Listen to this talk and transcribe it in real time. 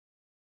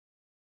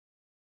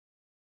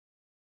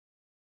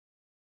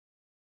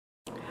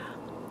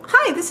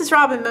Hi, this is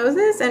Robin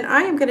Moses, and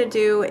I am going to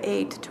do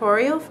a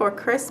tutorial for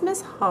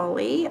Christmas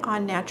holly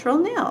on natural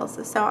nails.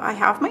 So I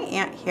have my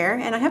aunt here,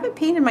 and I haven't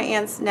painted my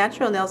aunt's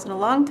natural nails in a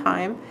long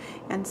time,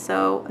 and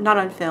so, not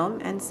on film,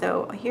 and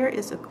so here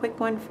is a quick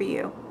one for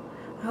you.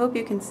 I hope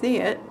you can see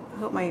it. I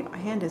hope my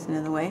hand isn't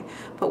in the way.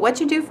 But what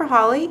you do for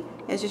holly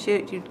is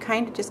you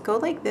kind of just go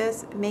like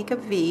this, make a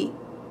V,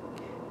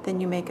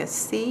 then you make a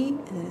C,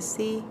 and then a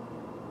C,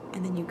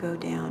 and then you go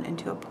down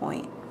into a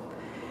point.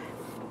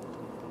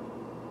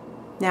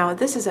 Now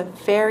this is a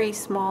very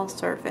small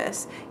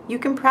surface. You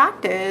can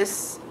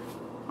practice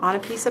on a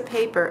piece of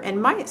paper,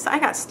 and I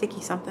got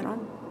sticky something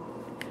on.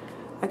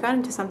 I got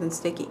into something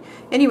sticky.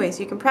 Anyways,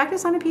 you can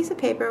practice on a piece of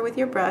paper with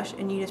your brush,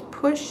 and you just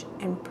push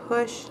and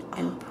push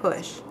and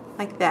push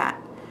like that.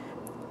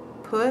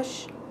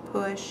 Push,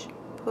 push,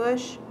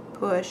 push,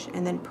 push,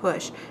 and then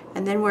push.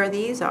 And then where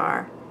these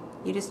are,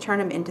 you just turn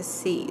them into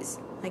C's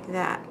like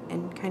that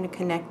and kind of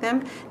connect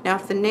them. Now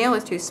if the nail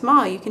is too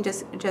small, you can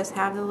just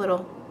have the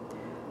little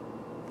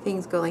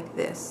things go like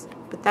this,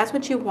 but that's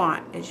what you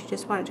want, is you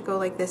just want it to go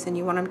like this, and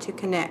you want them to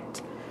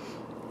connect,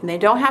 and they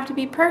don't have to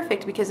be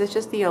perfect because it's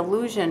just the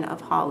illusion of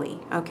holly.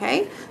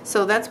 Okay,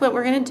 so that's what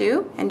we're going to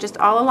do, and just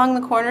all along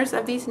the corners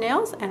of these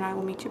nails, and I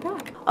will meet you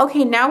back.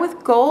 Okay, now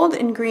with gold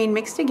and green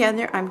mixed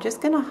together, I'm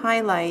just going to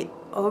highlight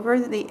over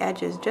the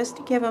edges just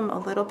to give them a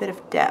little bit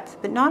of depth,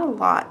 but not a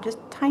lot, just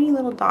tiny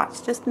little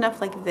dots, just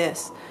enough like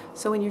this,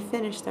 so when you're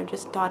finished they're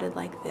just dotted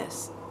like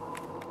this.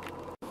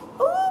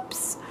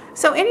 Oops!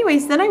 So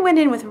anyways, then I went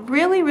in with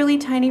really, really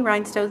tiny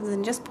rhinestones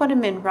and just put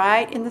them in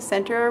right in the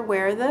center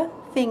where the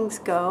things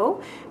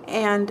go,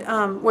 and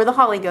where the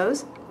holly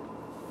goes.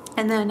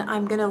 And then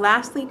I'm going to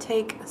lastly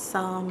take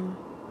some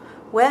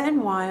Wet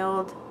n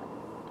Wild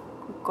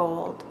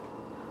gold.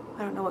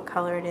 I don't know what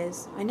color it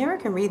is. I never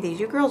can read these.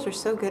 You girls are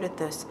so good at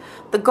this.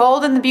 The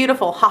gold and the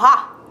beautiful.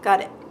 Haha!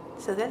 Got it.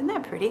 So isn't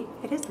that pretty?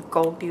 It is the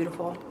gold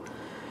beautiful.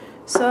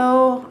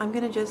 So I'm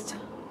going to just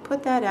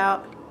put that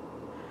out.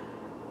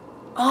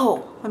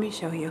 Oh, let me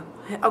show you.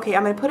 Okay,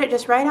 I'm going to put it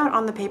just right out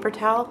on the paper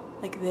towel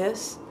like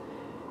this.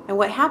 And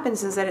what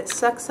happens is that it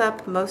sucks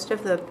up most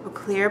of the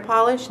clear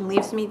polish and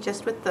leaves me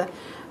just with the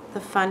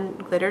fun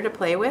glitter to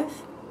play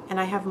with. And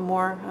I have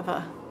more of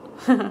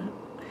a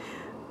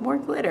more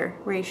glitter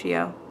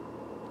ratio.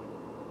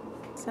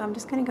 So I'm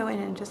just going to go in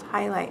and just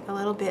highlight a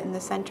little bit in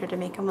the center to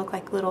make them look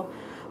like little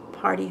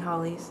party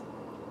hollies.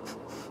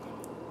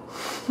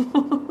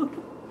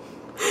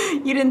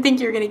 You didn't think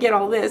you were going to get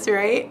all this,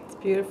 right? It's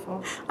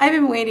beautiful. I've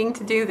been waiting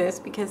to do this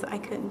because I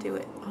couldn't do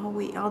it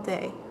all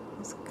day. It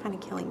was kind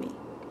of killing me.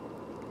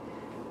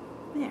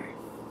 There.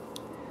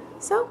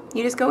 So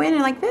you just go in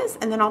and like this,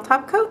 and then I'll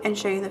top coat and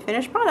show you the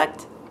finished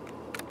product.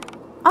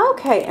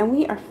 Okay, and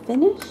we are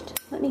finished.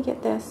 Let me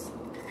get this.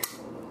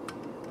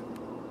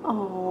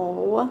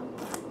 Oh,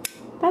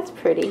 that's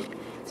pretty.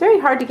 It's very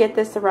hard to get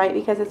this right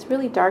because it's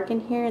really dark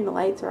in here and the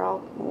lights are all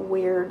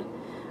weird.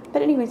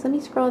 But anyways, let me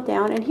scroll it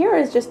down, and here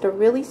is just a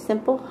really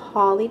simple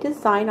holly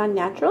design on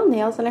natural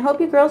nails, and I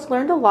hope you girls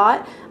learned a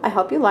lot. I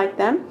hope you like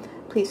them.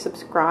 Please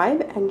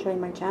subscribe and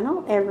join my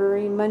channel.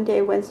 Every Monday,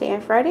 Wednesday,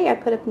 and Friday I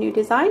put up new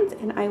designs,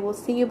 and I will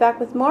see you back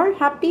with more.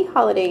 Happy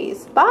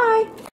holidays. Bye!